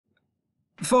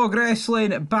Fog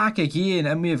Wrestling back again,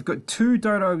 and we've got two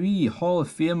WWE Hall of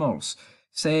Famers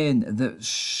saying that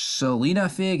Zelina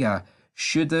Vega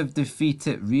should have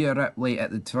defeated Rhea Ripley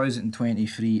at the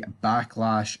 2023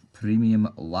 Backlash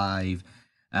Premium Live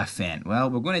event. Well,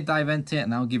 we're going to dive into it,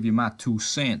 and I'll give you my 2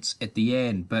 cents at the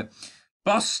end. But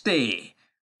Busty,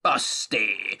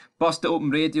 Busty Open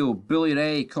Radio, Bully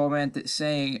Ray commented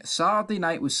saying, Saturday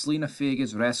night was Zelina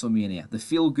Vega's WrestleMania, the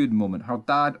feel-good moment. Her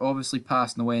dad obviously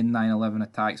passing away in 9/11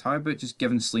 attacks. How about just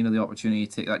giving Zelina the opportunity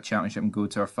to take that championship and go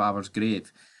to her father's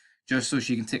grave? Just so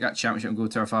she can take that championship and go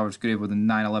to her father's grave where the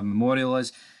 9/11 memorial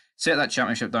is. Set that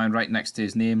championship down right next to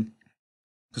his name,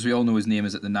 because we all know his name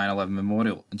is at the 9/11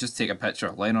 memorial. And just take a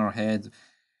picture, line on her head,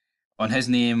 on his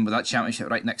name, with that championship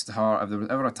right next to her. If there was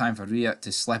ever a time for Rhea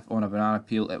to slip on a banana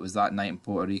peel, it was that night in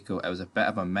Puerto Rico. It was a bit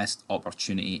of a missed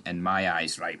opportunity in my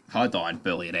eyes, right? Hold on,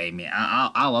 Bully Ray, mate.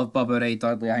 I love Bubba Ray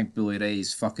Dudley. I think Bully Ray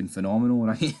is fucking phenomenal,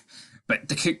 right? But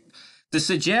to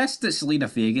suggest that Zelina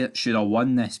Vega should have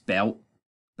won this belt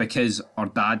because her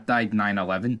dad died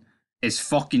 9/11 is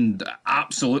fucking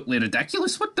absolutely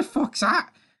ridiculous. What the fuck's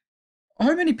that?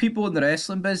 How many people in the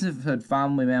wrestling business have had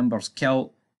family members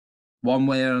killed one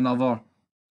way or another?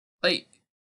 Like,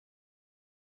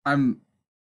 I'm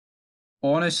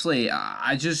honestly,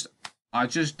 I just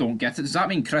don't get it. Does that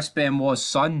mean Chris Benoit's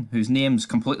son, whose name's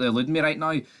completely eluding me right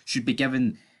now, should be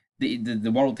given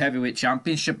the World Heavyweight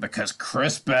Championship because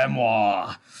Chris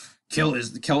Benoit killed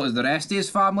the rest of his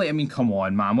family? I mean, come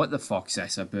on, man, what the fuck's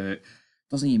this about?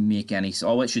 Doesn't even make any sense.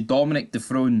 Oh, should Dominic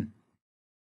dethrone?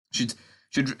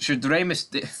 Should Rey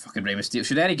Mysterio, fucking Rey Mysterio,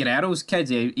 should Eddie Guerrero's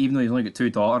kids, even though he's only got two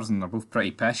daughters and they're both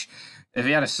pretty pish, if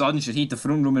he had a son, should he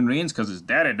dethrone Roman Reigns because his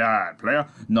daddy died, player?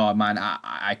 No, man,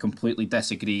 I completely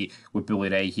disagree with Bully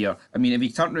Ray here. I mean, if he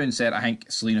turned around and said, I think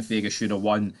Zelina Vega should have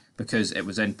won because it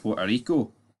was in Puerto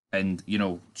Rico and, you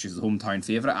know, she's the hometown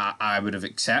favourite, I would have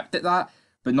accepted that,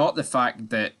 but not the fact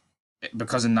that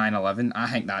because of 9/11, I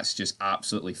think that's just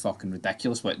absolutely fucking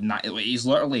ridiculous. But he's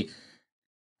literally...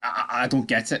 I don't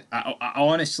get it. I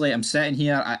honestly, I'm sitting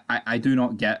here. I do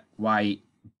not get why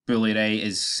Bully Ray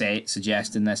is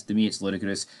suggesting this to me. It's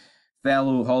ludicrous.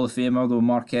 Fellow Hall of Famer, though,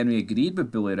 Mark Henry agreed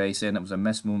with Bully Ray, saying it was a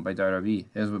missed moment by WWE.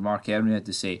 Here's what Mark Henry had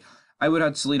to say. I would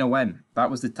have had Zelina win. That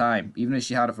was the time. Even if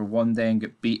she had it for one day and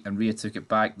got beat and Rhea took it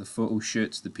back, the photo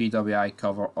shoots, the PWI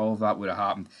cover, all of that would have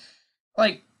happened.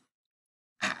 Like,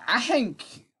 I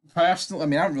think, personally, I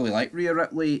mean, I don't really like Rhea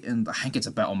Ripley, and I think it's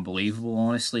a bit unbelievable,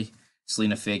 honestly.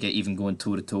 Zelina Vega even going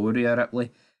toe-to-toe with Rhea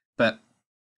Ripley. But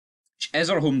it is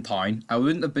her hometown. I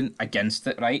wouldn't have been against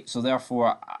it, right? So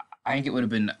therefore, I think it would have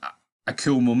been a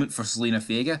cool moment for Zelina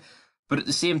Vega. But at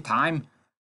the same time,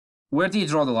 where do you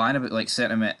draw the line about like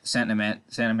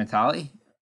sentimentality?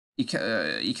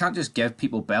 You can't just give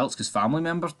people belts because family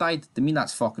members died. To me,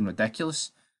 that's fucking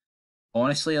ridiculous.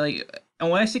 Honestly, like,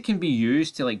 unless it can be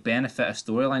used to like benefit a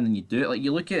storyline, then you do it. Like,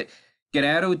 you look at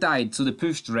Guerrero died, so they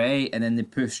pushed Ray, and then they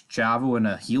pushed Chavo in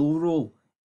a heel role,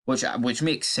 which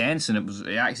makes sense, and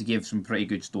it actually gave some pretty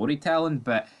good storytelling.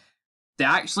 But to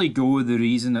actually go the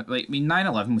reason that, like, I mean,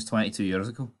 9/11 was 22 years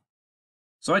ago.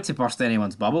 Sorry to burst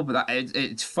anyone's bubble, but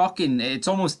it's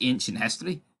almost ancient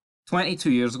history.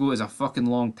 22 years ago is a fucking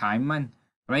long time, man,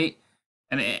 right?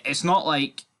 And it's not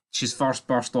like she's first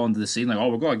burst onto the scene like, oh,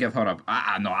 we're gonna give her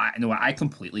no, I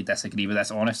completely disagree with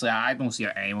this. Honestly, I don't see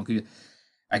how anyone could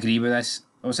agree with this.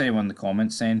 What's anyone in the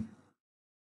comments saying?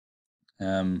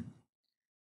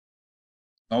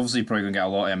 Obviously, probably gonna get a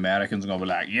lot of Americans gonna be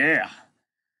like, yeah,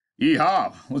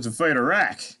 yeehaw, let's fight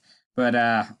Iraq. But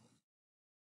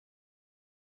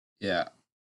yeah,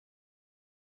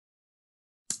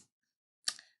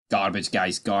 garbage,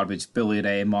 guys, garbage. Billy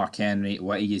Ray, Mark Henry,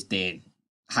 what he is doing,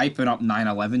 hyping up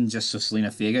 9/11 just so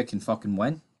Zelina Vega can fucking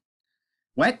win.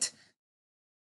 What?